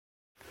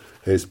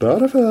Hey,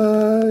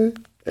 Spotify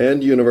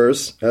and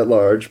universe at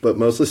large, but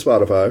mostly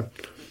Spotify.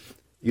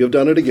 You have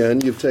done it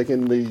again. You've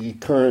taken the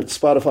current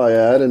Spotify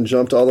ad and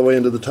jumped all the way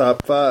into the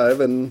top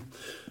 5, and,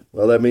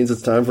 well, that means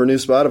it's time for a new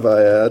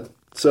Spotify ad.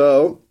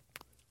 So,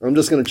 I'm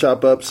just going to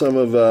chop up some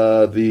of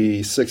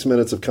the 6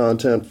 minutes of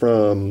content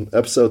from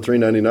episode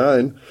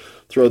 399,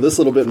 throw this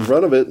little bit in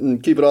front of it,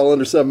 and keep it all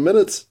under 7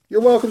 minutes.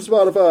 You're welcome,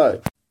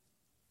 Spotify!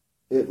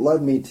 It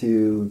led me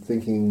to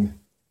thinking,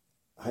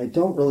 I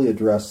don't really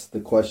address the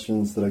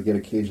questions that I get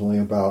occasionally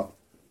about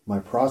my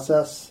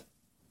process,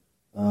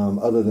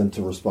 other than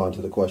to respond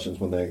to the questions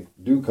when they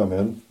do come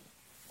in.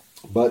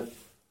 But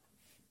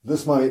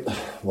this might,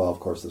 well, of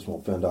course, this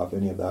won't fend off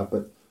any of that,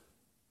 but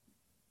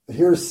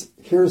here's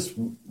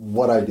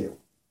what I do.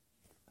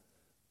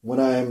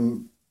 When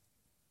I'm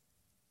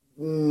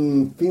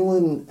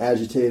feeling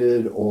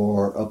agitated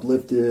or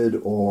uplifted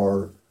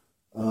or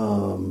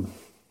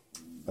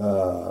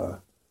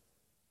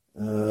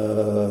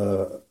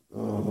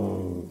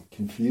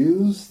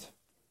confused,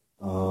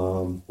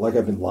 like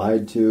I've been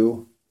lied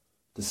to,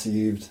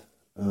 deceived,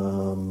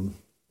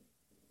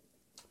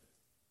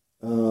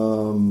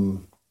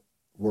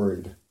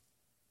 worried,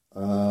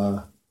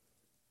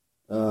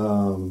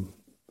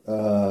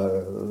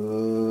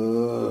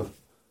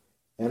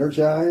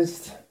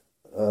 energized.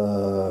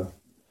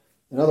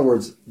 In other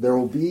words, there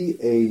will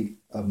be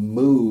a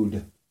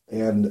mood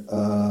and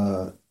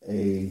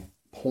a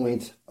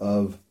point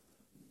of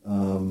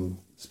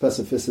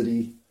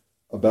specificity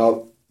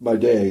about my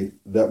day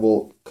that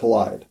will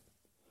collide.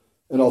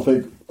 And I'll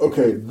think,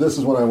 okay, this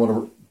is when I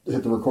want to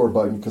hit the record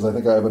button because I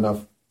think I have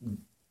enough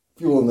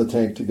fuel in the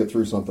tank to get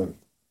through something.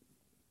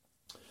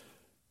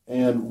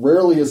 And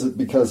rarely is it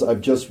because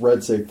I've just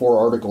read, say, 4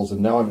 articles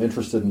and now I'm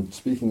interested in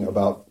speaking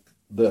about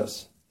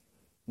this.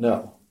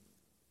 No,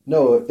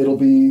 it'll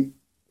be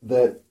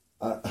that,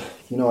 I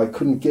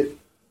couldn't get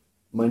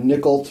my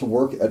nickel to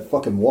work at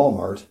fucking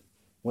Walmart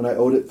when I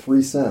owed it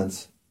 3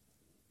 cents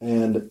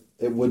and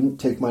it wouldn't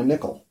take my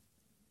nickel.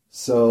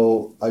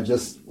 So I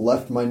just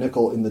left my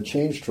nickel in the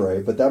change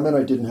tray, but that meant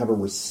I didn't have a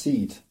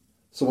receipt.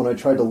 So when I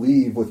tried to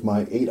leave with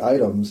my 8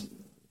 items,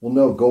 well,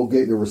 no, go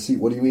get your receipt.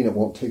 What do you mean it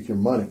won't take your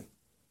money?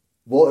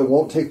 Well, it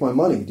won't take my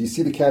money. Do you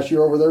see the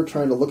cashier over there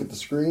trying to look at the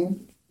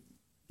screen?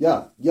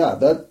 Yeah,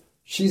 that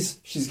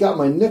she's got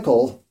my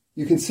nickel.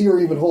 You can see her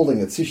even holding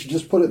it. See, she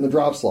just put it in the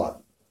drop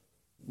slot.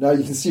 Now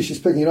you can see she's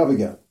picking it up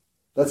again.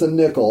 That's a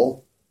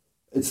nickel.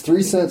 It's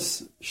 3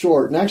 cents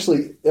short. And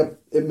actually,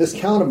 it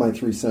miscounted my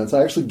 3 cents.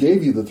 I actually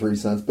gave you the 3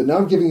 cents, but now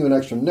I'm giving you an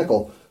extra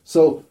nickel.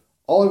 So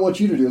all I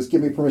want you to do is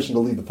give me permission to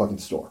leave the fucking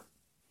store.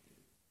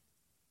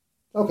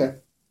 Okay.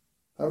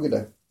 Have a good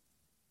day.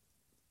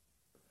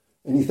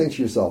 And you think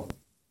to yourself,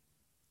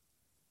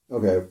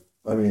 okay,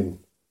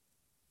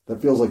 that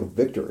feels like a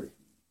victory.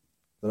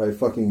 That I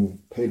fucking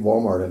paid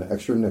Walmart an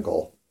extra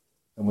nickel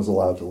and was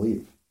allowed to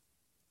leave.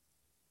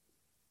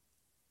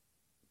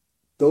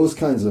 Those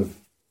kinds of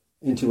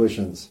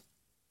intuitions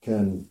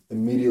can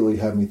immediately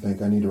have me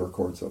think I need to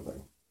record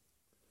something.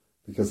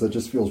 Because that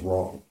just feels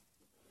wrong.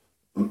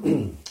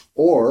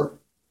 Or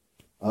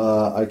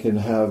I can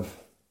have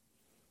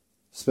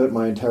spent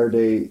my entire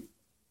day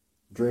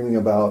dreaming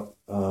about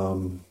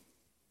the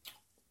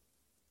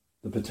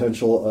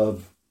potential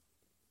of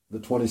the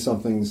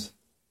 20-somethings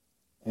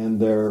and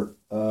their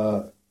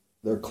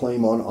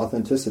claim on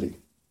authenticity,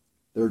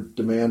 their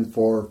demand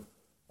for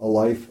a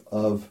life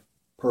of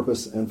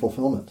purpose and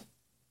fulfillment.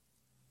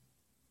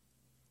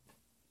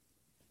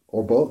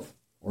 Or both,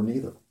 or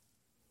neither.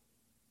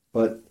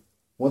 But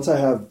once I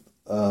have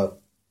a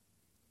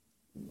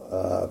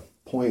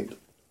point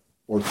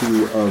or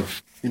two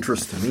of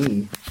interest to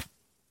me,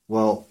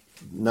 well,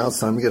 now it's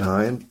time to get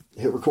high and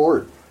hit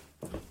record.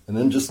 And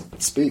then just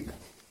speak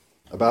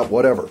about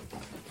whatever.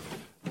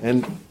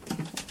 And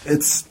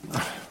it's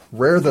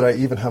rare that I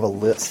even have a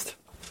list,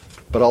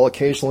 but I'll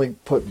occasionally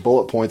put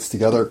bullet points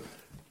together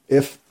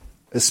if,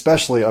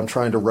 especially, I'm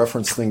trying to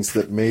reference things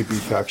that may be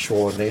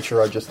factual in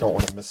nature. I just don't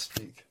want to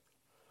misspeak.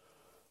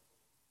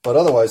 But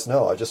otherwise,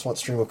 no, I just want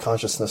stream of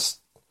consciousness,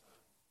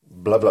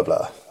 blah, blah,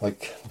 blah,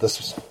 like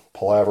this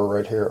palaver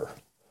right here.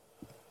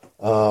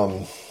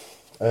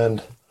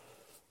 And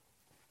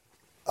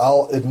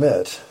I'll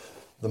admit,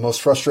 the most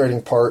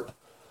frustrating part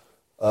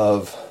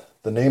of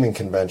the naming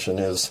convention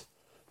is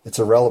its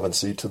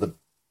irrelevancy to the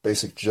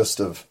basic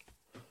gist of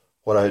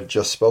what I had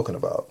just spoken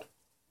about.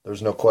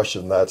 There's no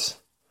question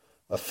that's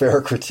a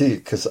fair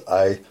critique because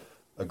I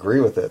agree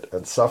with it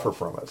and suffer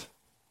from it.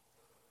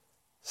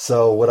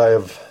 So would I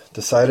have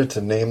decided to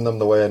name them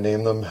the way I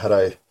named them had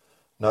I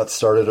not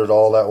started it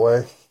all that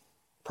way?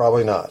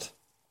 Probably not.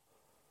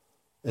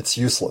 It's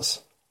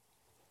useless.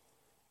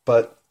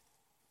 But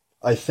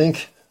I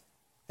think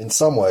in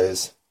some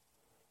ways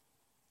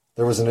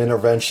there was an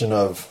intervention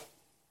of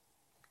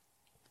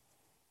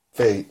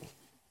fate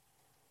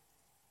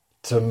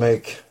to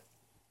make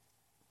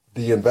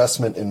the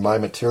investment in my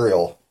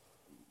material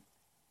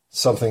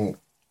something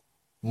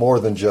more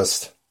than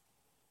just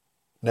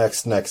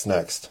next.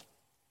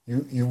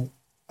 You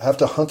have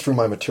to hunt through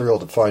my material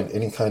to find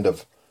any kind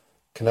of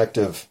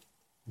connective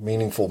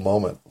meaningful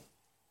moment.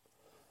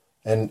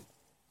 And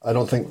I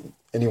don't think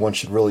anyone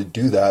should really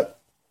do that,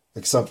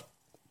 except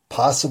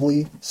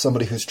possibly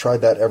somebody who's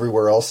tried that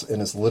everywhere else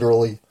and is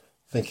literally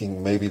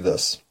thinking maybe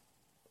this.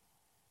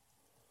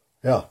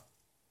 Yeah,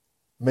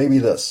 maybe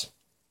this.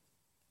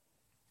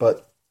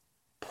 But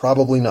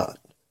probably not.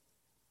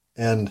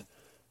 And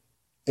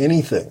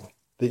anything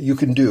that you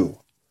can do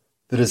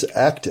that is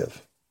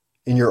active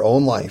in your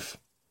own life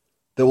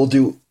that will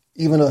do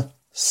even a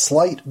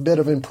slight bit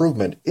of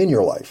improvement in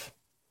your life.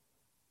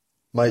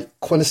 My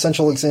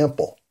quintessential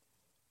example,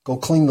 go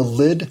clean the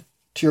lid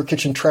to your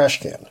kitchen trash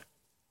can.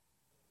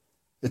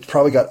 It's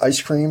probably got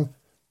ice cream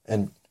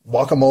and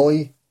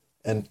guacamole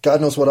and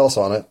God knows what else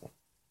on it.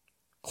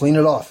 Clean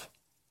it off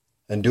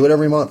and do it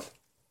every month.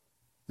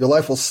 Your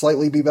life will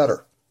slightly be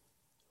better.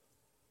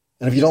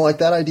 And if you don't like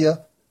that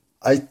idea,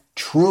 I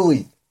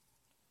truly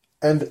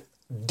and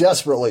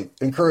desperately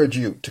encourage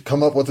you to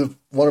come up with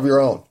one of your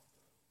own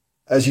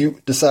as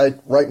you decide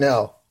right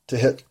now to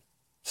hit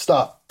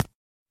stop.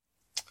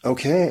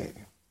 Okay.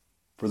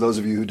 For those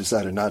of you who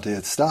decided not to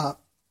hit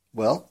stop,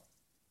 well,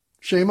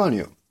 shame on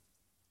you.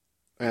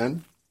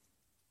 And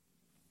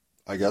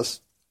I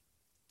guess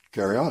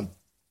carry on.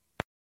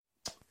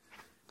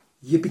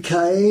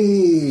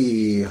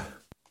 Yippee-ki-yay!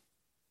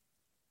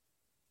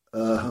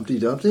 Humpty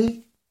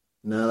Dumpty?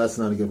 No, that's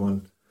not a good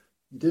one.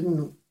 You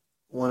didn't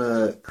want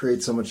to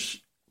create so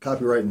much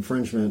copyright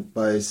infringement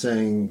by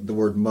saying the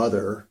word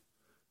mother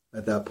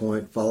at that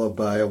point, followed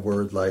by a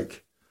word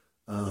like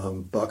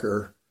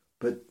Bucker.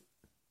 But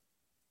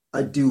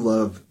I do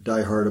love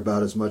Die Hard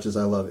about as much as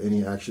I love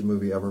any action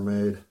movie ever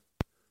made.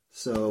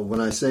 So when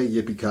I say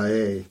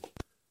yippee-ki-yay,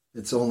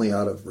 it's only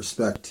out of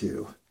respect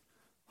to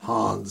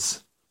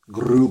Hans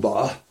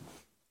Gruber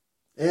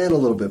and a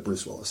little bit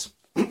Bruce Willis.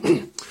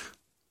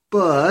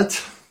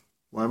 But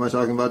why am I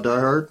talking about Die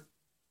Hard?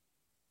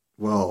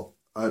 Well,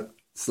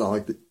 it's not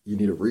like you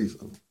need a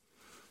reason.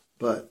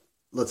 But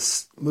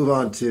let's move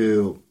on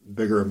to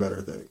bigger and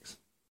better things.